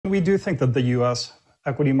We do think that the U.S.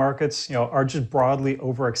 equity markets, are just broadly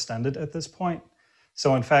overextended at this point.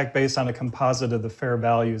 So, in fact, based on a composite of the fair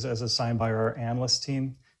values as assigned by our analyst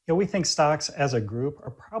team, we think stocks as a group are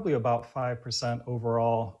probably about 5%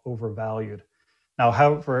 overall overvalued. Now,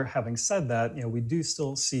 however, having said that, we do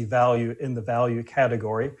still see value in the value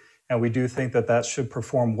category, and we do think that that should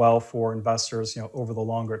perform well for investors, over the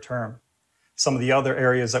longer term. Some of the other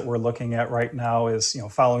areas that we're looking at right now is,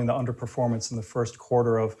 following the underperformance in the first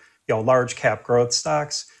quarter of, large cap growth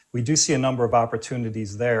stocks, we do see a number of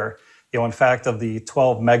opportunities there. In fact, of the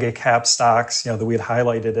 12 mega cap stocks, that we had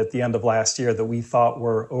highlighted at the end of last year that we thought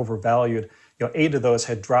were overvalued, 8 of those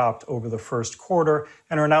had dropped over the first quarter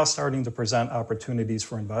and are now starting to present opportunities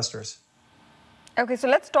for investors. Okay, so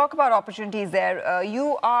let's talk about opportunities there.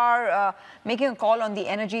 You are making a call on the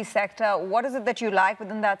energy sector. What is it that you like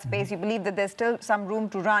within that space? You believe that there's still some room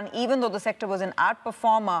to run, even though the sector was an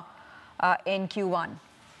outperformer in Q1?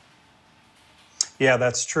 Yeah,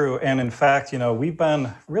 that's true. And in fact, we've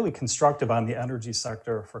been really constructive on the energy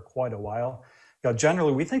sector for quite a while.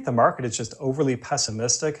 Generally, we think the market is just overly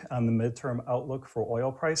pessimistic on the midterm outlook for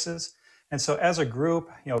oil prices. And so as a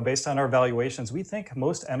group, based on our valuations, we think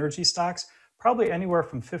most energy stocks probably anywhere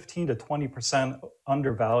from 15 to 20%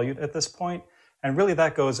 undervalued at this point. And really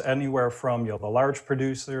that goes anywhere from the large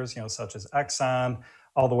producers, such as Exxon,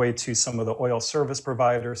 all the way to some of the oil service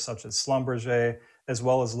providers, such as Schlumberger, as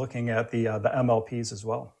well as looking at the MLPs as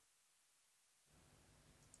well.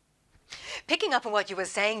 Picking up on what you were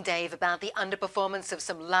saying, Dave, about the underperformance of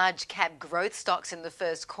some large cap growth stocks in the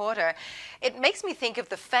first quarter, it makes me think of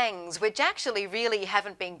the FANGs, which actually really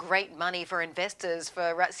haven't been great money for investors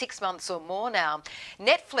for 6 months or more now.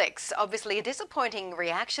 Netflix, obviously a disappointing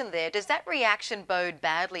reaction there. Does that reaction bode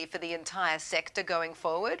badly for the entire sector going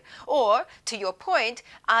forward? Or, to your point,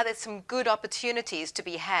 are there some good opportunities to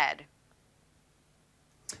be had?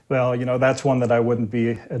 Well, that's one that I wouldn't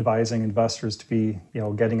be advising investors to be,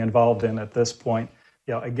 getting involved in at this point.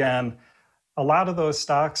 Again, a lot of those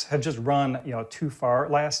stocks have just run, too far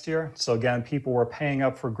last year. So again, people were paying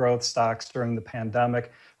up for growth stocks during the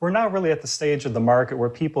pandemic. We're now really at the stage of the market where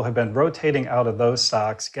people have been rotating out of those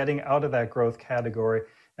stocks, getting out of that growth category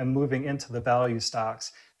and moving into the value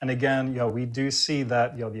stocks. And again, we do see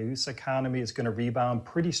that, the U.S. economy is going to rebound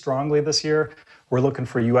pretty strongly this year. We're looking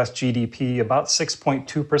for U.S. GDP about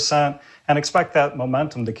 6.2% and expect that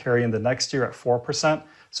momentum to carry into next year at 4%.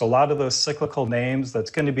 So a lot of those cyclical names that's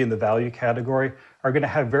going to be in the value category are going to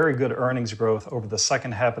have very good earnings growth over the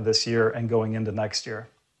second half of this year and going into next year.